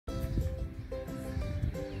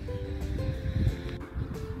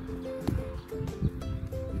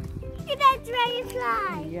that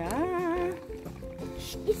dragonfly. Yeah.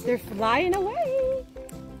 They're flying away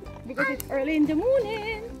because it's early in the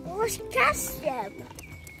morning. Let's catch them.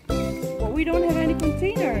 But we don't have any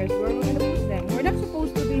containers. Where are we going to put them? We're not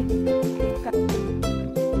supposed to be...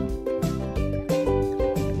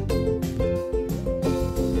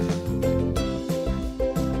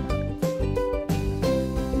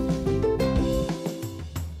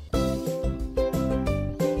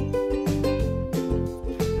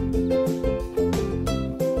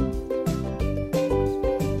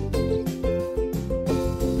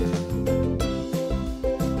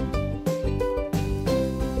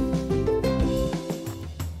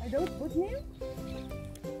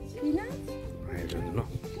 I don't know.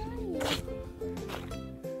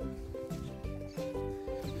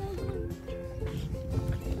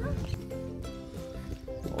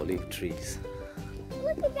 Olive trees.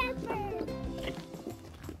 Look at that bird.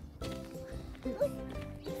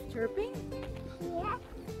 It's chirping? Yeah.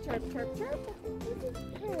 Chirp, chirp, chirp. Look at this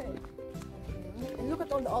bird. And look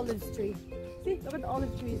at all the olive trees. See, look at the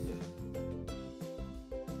olive trees.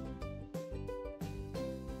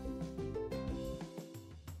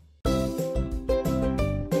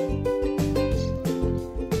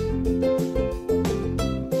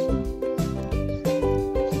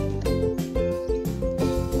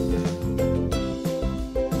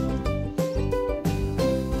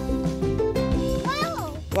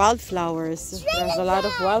 Wildflowers. There's a lot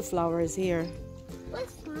of wildflowers here.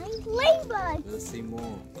 Let's find ladybugs. Let's see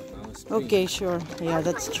more. Okay, sure. Yeah,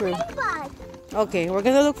 that's true. Ladybug. Okay, we're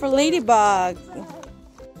gonna look for ladybug.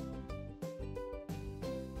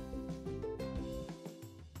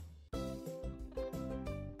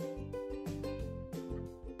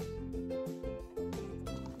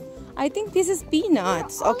 I think this is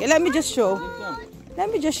peanuts. Okay, let me just show.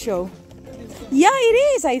 Let me just show. Yeah, it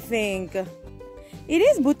is, I think. It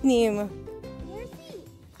is butnim.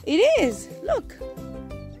 It is. Look.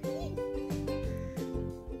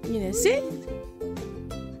 You know, see?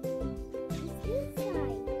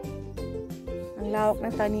 Ang lawak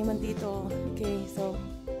ng taniman dito. Okay, so.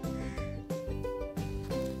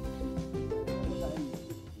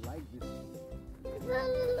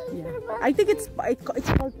 Yeah. I think it's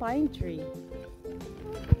called pine tree.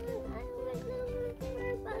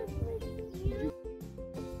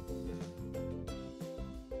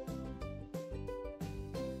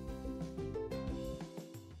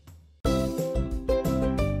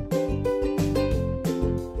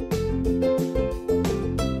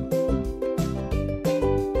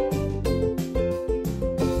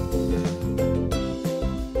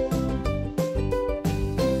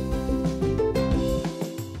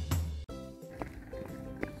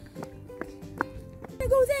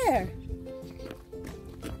 Go there.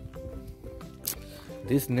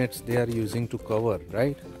 These nets they are using to cover,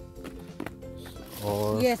 right?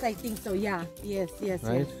 Or Yes, I think so. Yeah. Yes, yes,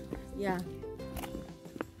 right? yes. Yeah.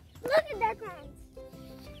 Look at that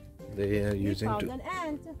ant. They are We using found to. an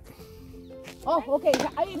ant. Oh, okay.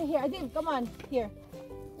 I didn't hear. I didn't. Come on, here.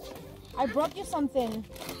 I brought you something.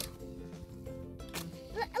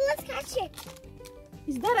 Let's catch it.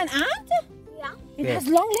 Is that an ant? Yeah. It Yeah. has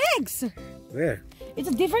long legs. Where? It's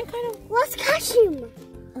a different kind of. Let's catch him.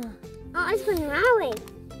 Oh, it's going around.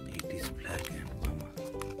 It is black ant, Mama.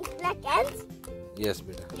 It's black ant. Yes,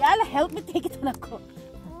 beta. Yala, help me take it on a go.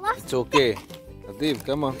 Let's It's okay. Adiv,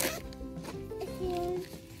 come on. see.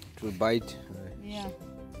 It will bite. Yeah.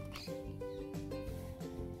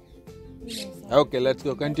 Okay, let's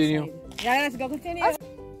go. Continue. Yeah, let's go. Continue.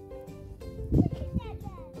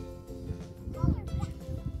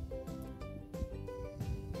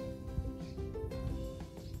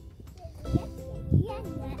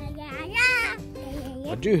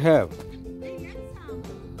 What do you have?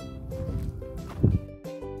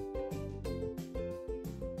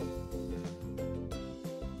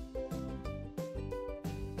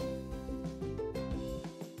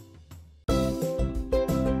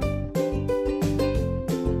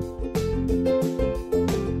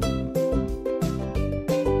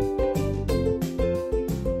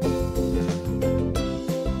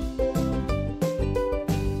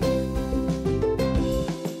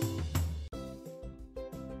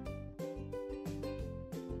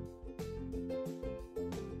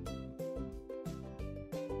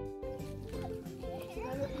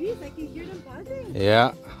 I can hear them buzzing.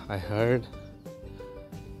 Yeah, I heard.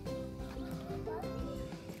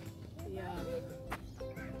 Yeah.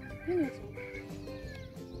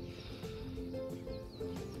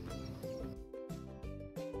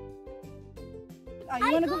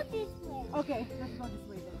 You wanna go? This way. Okay, let's go this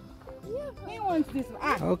way then. He wants this way.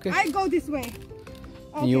 Ah, Okay. I go this way.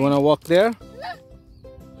 Okay. You wanna walk there?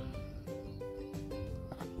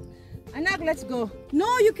 Anak, let's go. No,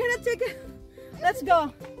 you cannot take it. Let's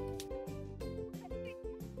go. I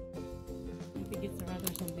think it's a rat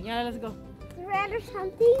or something. Yeah, let's go. The rat or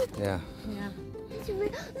something? Yeah. Yeah.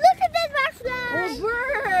 Look at that butterfly! Oh,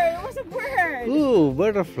 bird! It was a bird! Ooh,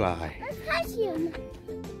 butterfly. Let's touch him.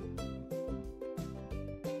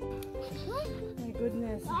 My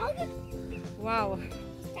goodness. Dog? Wow.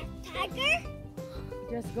 That tiger?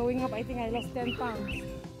 Just going up, I think I lost 10 pounds.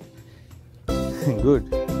 Good.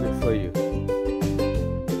 Good for you.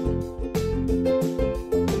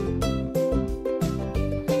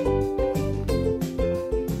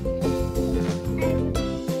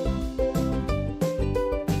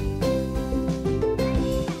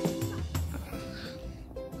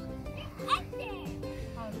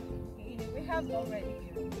 We have already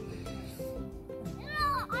here.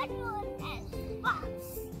 No, I want that box.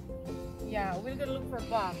 Yeah, we're gonna look for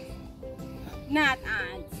bugs. Not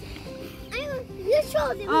ants. You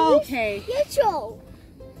show them. Okay. You show.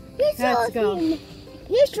 You show Let's go. him.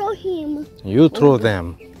 You show him. You throw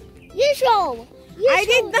them. You show. I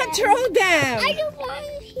did not throw them. I don't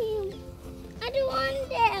want him. I don't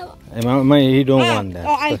want them. He don't want that.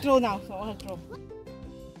 Oh, I throw now. So I'll throw.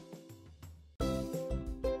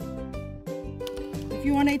 If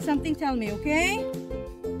you want to eat something, tell me, okay?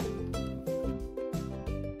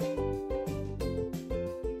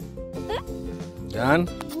 Done?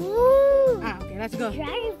 Ooh. Okay, let's go.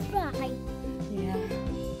 Dragonfly. Yeah.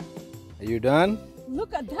 Are you done?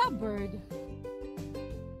 Look at that bird.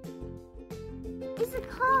 It's a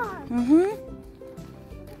car. Mm-hmm.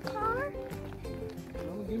 A car?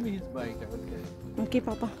 Oh, give me his bike. Okay,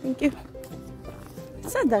 Papa. Thank you.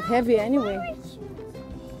 It's not that heavy anyway.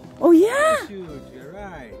 Oh, yeah. Shoot, you're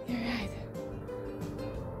right. You're right.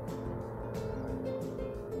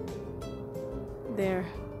 There.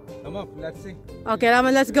 Come up, let's see. Okay,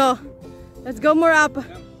 Raman, let's go. Let's go more up.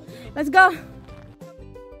 Let's go.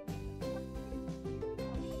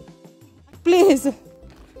 Please. Look,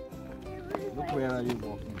 where are you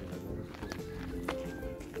walking?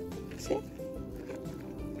 See?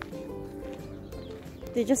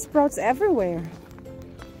 They just sprouts everywhere.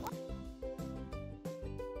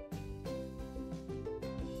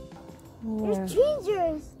 Yeah. There's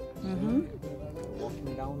gingers. Mm-hmm.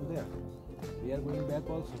 Walking down there. We are going back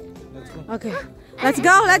also. Let's go. Okay. Let's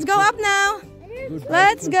go. Let's go up now. Good.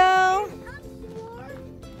 Let's go.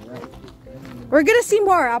 We're gonna see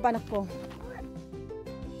more up, anak ko.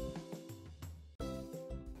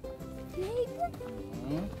 Big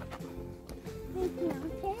mountain.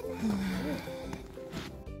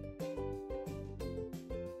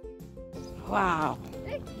 Wow.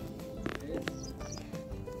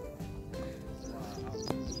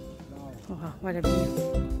 Wow, what a view.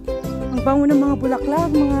 Ang bango ng mga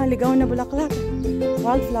bulaklak, mga ligaw na bulaklak.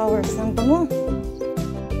 Wildflowers, ang bango.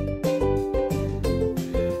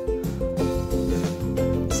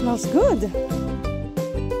 Smells good.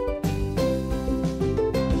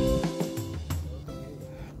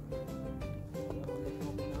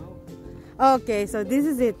 Okay, so this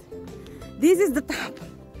is it. This is the top.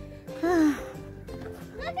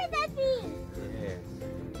 Look at that thing. Yes.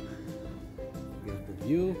 Here's the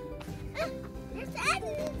view. There's ants.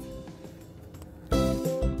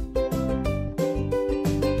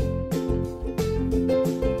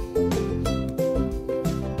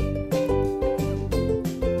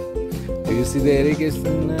 Do you see the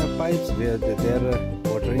irrigation pipes? They're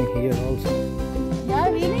watering here also. Yeah,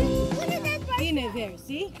 really? Look at that bird. In it there,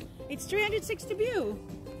 see? It's 360 view.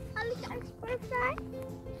 Butterfly.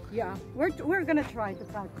 Yeah, we're gonna try to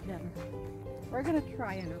plant them. We're gonna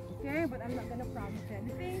try enough, okay? But I'm not gonna promise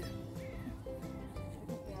anything.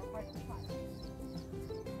 Because they are hard to find.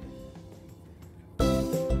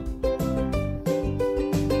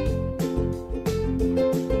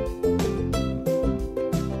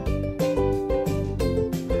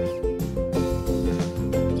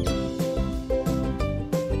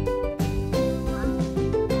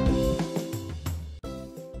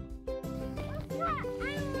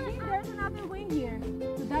 There's another way here,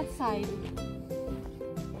 to that side.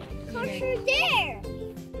 Closer there.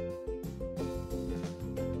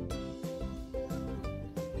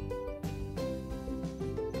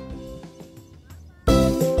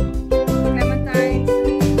 Clementines,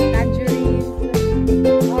 tangerines,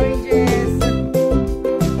 oranges,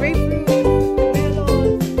 grapefruit,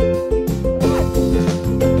 melons. What?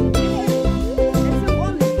 And some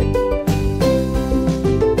olives.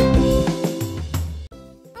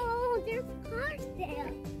 Oh, there's cars there.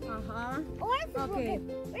 Okay,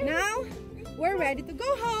 now we're ready to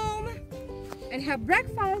go home and have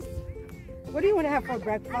breakfast. What do you want to have for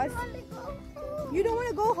breakfast? You don't want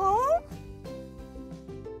to go home?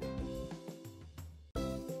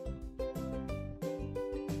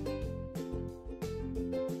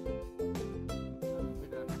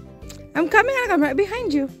 I'm coming, I'm right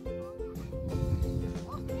behind you.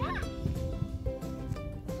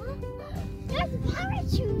 There's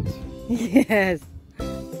parachutes. Yes.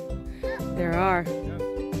 There are.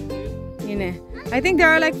 I think there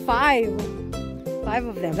are like 5. 5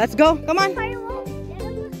 of them. Let's go. Come on.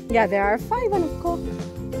 Yeah, there are 5. Anak ko.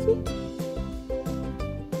 See?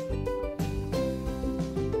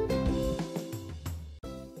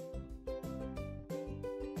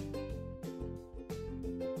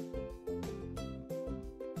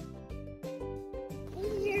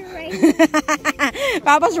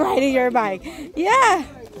 Papa's riding your bike. Yeah.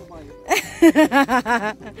 You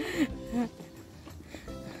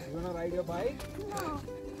wanna ride your bike? No.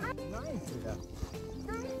 Nice.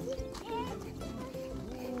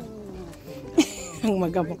 Ang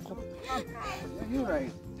magamok ko. You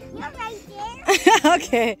ride. You're right there.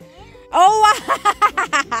 Okay. Oh, wow.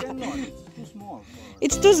 You cannot. It's too small.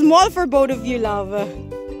 It's too small for both of you, love. Go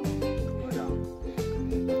down.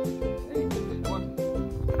 Hey, come on.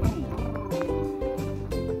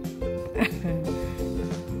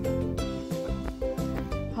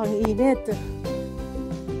 Ang init.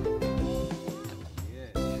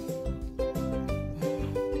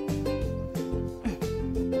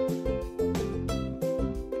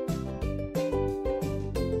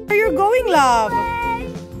 Where you're going, love?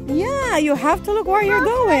 Yeah, you have to look where you're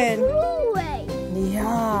going. Away.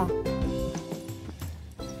 Yeah.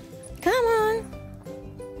 Come on.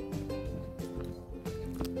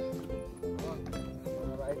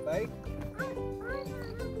 Wanna ride bike?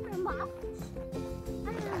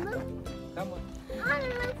 Come on. You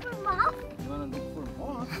wanna look for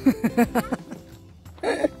moth?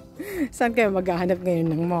 Saan kayo maghahanap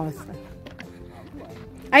ngayon ng moth?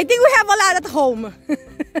 I think we have a lot at home.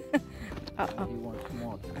 He wants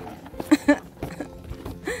moth.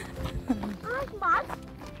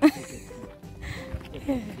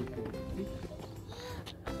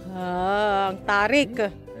 Ang tarik.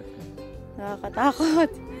 Nakakatakot.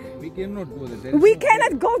 We cannot go there. We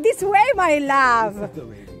cannot go this way, my love. This is the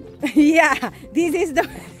way. Yeah, this is the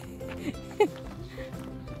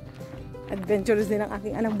adventurous din ang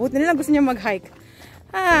aking anak. Buti nila gusto niya mag-hike.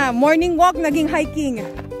 Morning walk, naging hiking.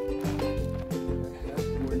 That's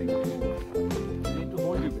holding you. I need to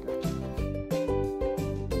hold you better.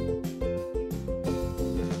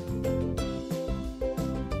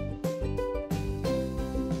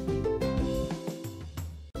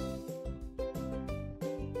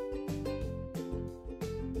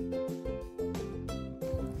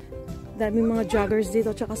 Daming mga joggers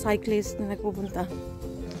dito tsaka cyclists na nagpupunta.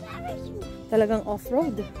 Talagang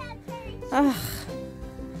off-road. Bikers,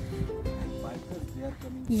 they are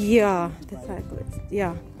coming. Yeah, the cyclists.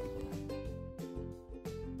 Yeah.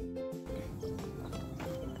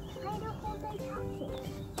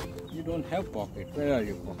 You don't have pocket. Where are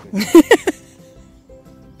your pockets?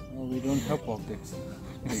 No, we don't have pockets.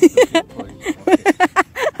 It's okay for you,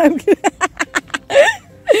 pockets.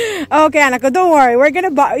 Okay, anak ko, don't worry. We're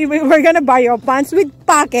gonna buy your pants with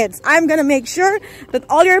pockets. I'm gonna make sure that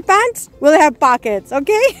all your pants will have pockets.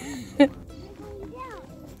 Okay?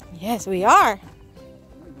 Yes, we are.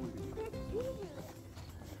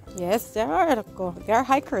 Yes, there are, anak ko. They are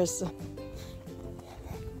hikers.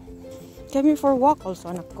 Come here for a walk also,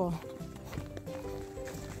 anak ko.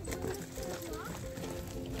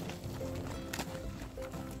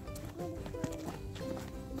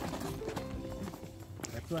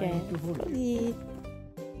 Okay.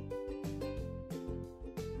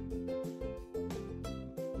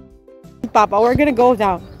 Papa, we're gonna go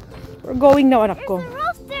down. We're going now, anak ko.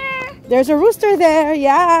 There's a rooster there,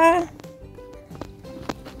 yeah.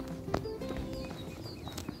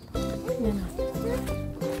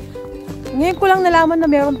 Ngayon ko lang nalaman na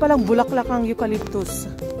meron palang bulaklak ang eucalyptus.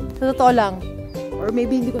 Sa totoo lang. Or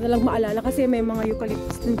maybe hindi ko na lang maalala kasi may mga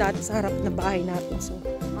eucalyptus din dati sa harap na bahay natin. So,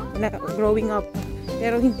 growing up.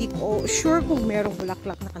 Pero hindi ko sure kung merong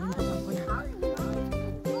bulaklak, nakalimutan ko na.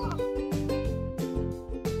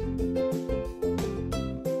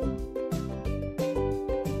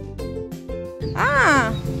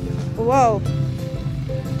 Wow.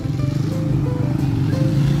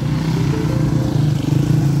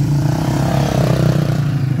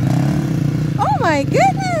 Oh my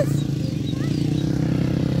goodness.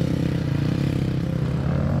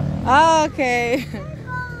 Okay.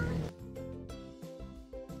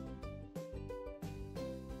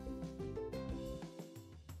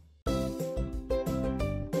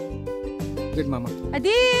 Good mama.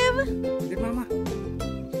 Adiv! Good mama.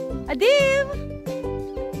 Adiv!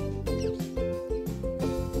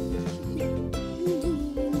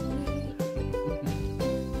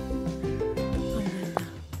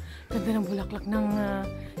 Ganda ng bulaklak ng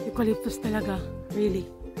eucalyptus talaga. Really.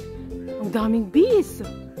 Ang daming bees.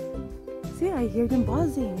 See, I hear them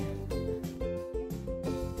buzzing.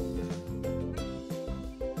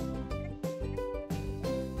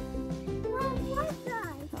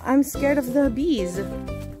 I'm scared of the bees.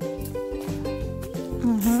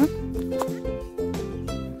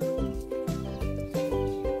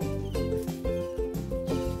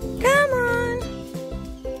 Come on.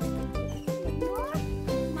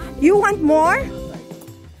 You want more?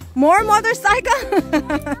 More motorcycle?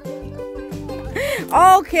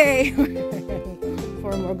 Okay.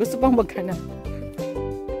 For more. Gusto pang maghanap.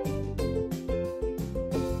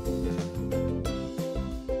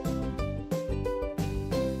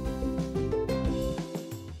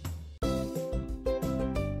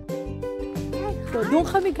 So, doon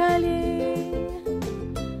kami galing.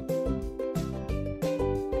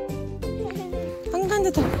 Ang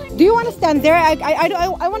ganda to. Do you want to stand there?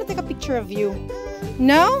 I want to take a picture of you.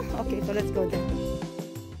 No? Okay, so let's go there.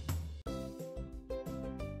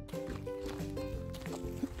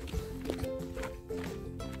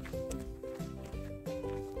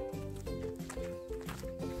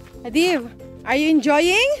 Adiv, are you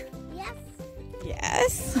enjoying? Yes.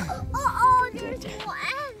 Yes. Oh, there's more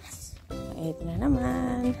ants. Ito na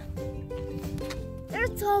naman.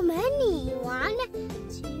 There's so many.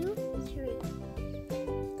 1, 2,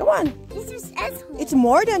 3. Come on. This is S. It's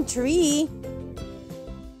more than 3.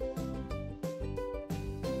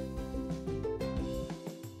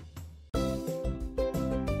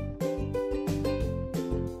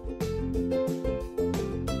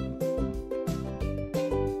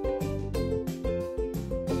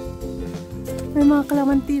 May mga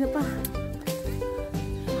kalamantina pa.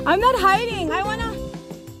 I'm not hiding. I wanna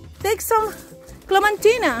take some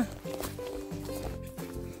clementina.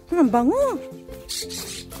 Ang bango.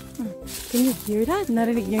 Can you hear that?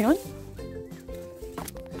 Narinig niyo yun?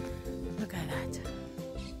 Look at that.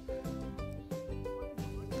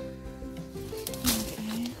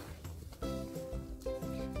 Okay.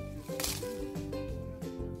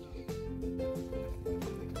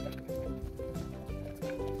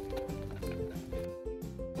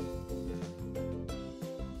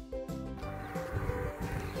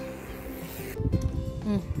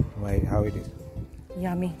 Why? How it is?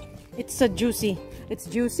 Yummy. It's juicy. It's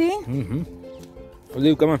juicy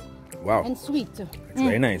Olive, come on. Wow. and sweet. It's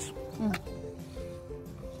very nice.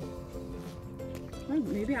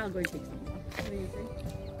 Maybe I'll go take some more. What do you think?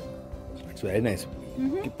 It's very nice.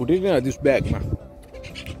 Put it in this bag, ma.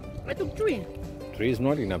 I took 3. 3 is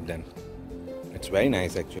not enough then. It's very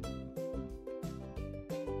nice actually.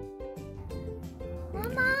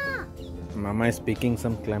 Mama. Mama is picking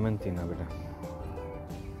some clementina, beta.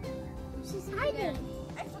 She's hiding.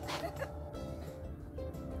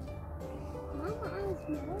 Mama, I was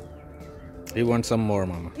more. You want some more,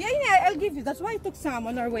 Mama? Yeah, I'll give you. That's why I took some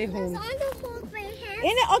on our way home. There's other food for your hands.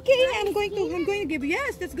 Okay, I'm going to give you.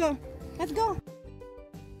 Yes, let's go. Let's go.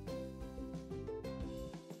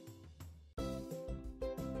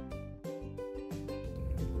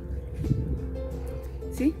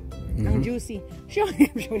 See? Ang juicy. Show him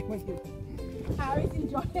what you. Harry's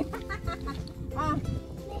enjoying.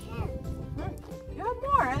 You have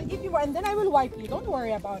more. I'll give you more and then I will wipe you. Don't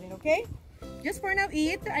worry about it, okay? Just for now,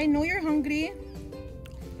 eat. I know you're hungry.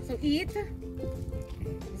 So eat.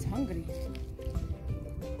 He's hungry.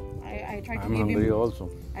 I tried to I'm give hungry him. also.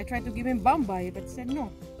 I tried to give him Bombay, but said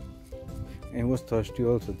no. And he was thirsty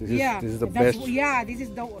also. This is the that's- best. Yeah, this is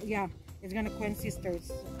the It's gonna quench his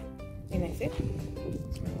thirst. Can I say? I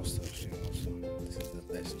was thirsty also. This is the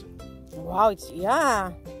best. Wow, it's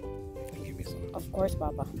Give me some. Of course,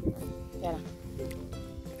 Papa. Yeah.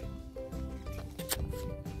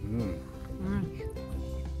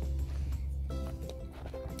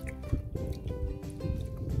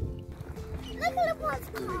 Look at the boy's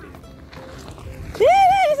car.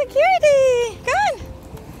 Yeah, security. Come on.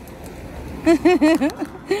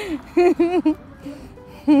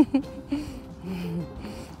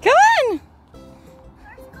 Come on.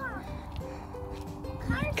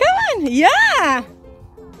 Come on. Yeah.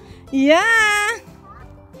 Yeah.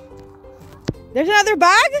 There's another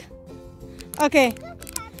bag? Okay.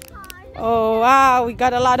 Oh, wow. We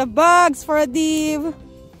got a lot of bugs for Adiv.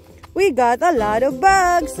 We got a lot of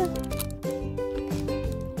bugs.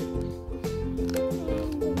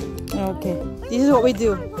 Okay. This is what we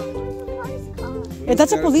do. Yeah,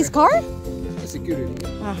 that's a police car? Security.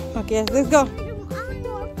 Ah, okay. Let's go.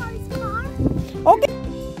 Okay.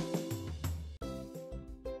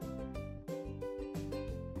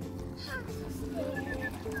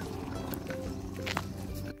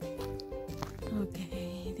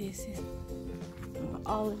 Okay, this is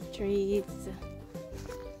olive trees.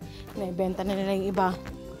 Naibenta na nila yung iba.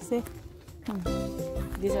 See?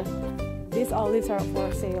 These olives are for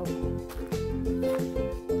sale.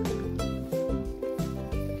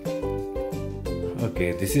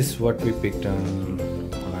 Okay, this is what we picked on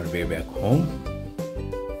our way back home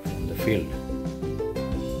from the field.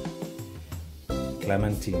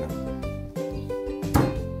 Clementina.